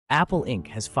Apple Inc.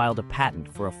 has filed a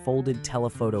patent for a folded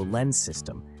telephoto lens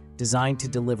system designed to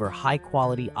deliver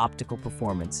high-quality optical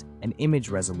performance and image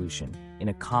resolution in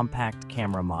a compact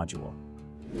camera module.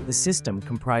 The system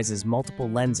comprises multiple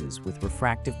lenses with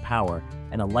refractive power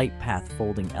and a light path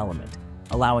folding element,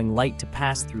 allowing light to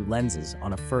pass through lenses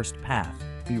on a first path,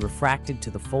 be refracted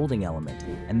to the folding element,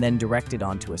 and then directed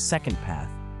onto a second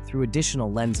path through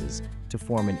additional lenses to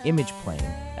form an image plane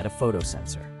at a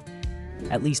photosensor.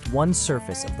 At least one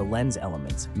surface of the lens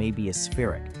elements may be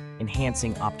aspheric,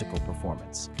 enhancing optical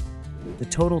performance. The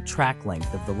total track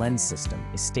length of the lens system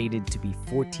is stated to be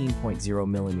 14.0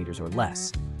 millimeters or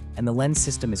less, and the lens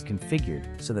system is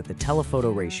configured so that the telephoto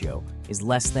ratio is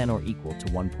less than or equal to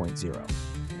 1.0.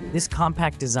 This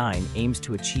compact design aims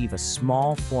to achieve a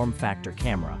small form factor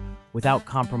camera without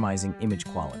compromising image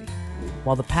quality.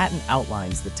 While the patent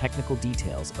outlines the technical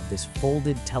details of this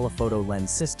folded telephoto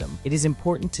lens system, it is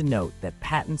important to note that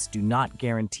patents do not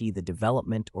guarantee the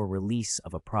development or release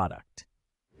of a product.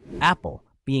 Apple,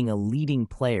 being a leading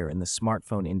player in the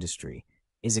smartphone industry,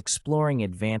 is exploring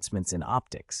advancements in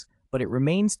optics, but it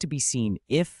remains to be seen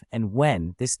if and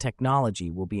when this technology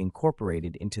will be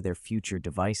incorporated into their future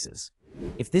devices.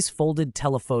 If this folded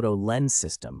telephoto lens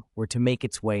system were to make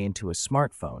its way into a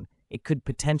smartphone, it could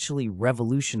potentially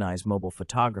revolutionize mobile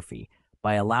photography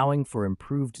by allowing for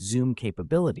improved zoom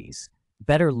capabilities,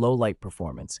 better low-light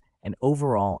performance, and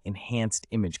overall enhanced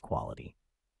image quality.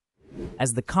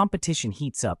 As the competition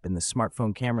heats up in the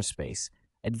smartphone camera space,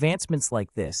 advancements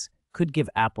like this could give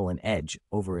Apple an edge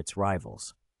over its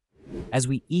rivals. As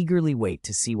we eagerly wait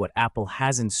to see what Apple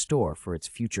has in store for its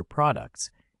future products,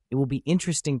 it will be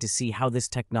interesting to see how this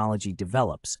technology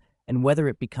develops and whether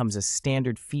it becomes a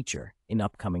standard feature in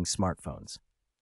upcoming smartphones.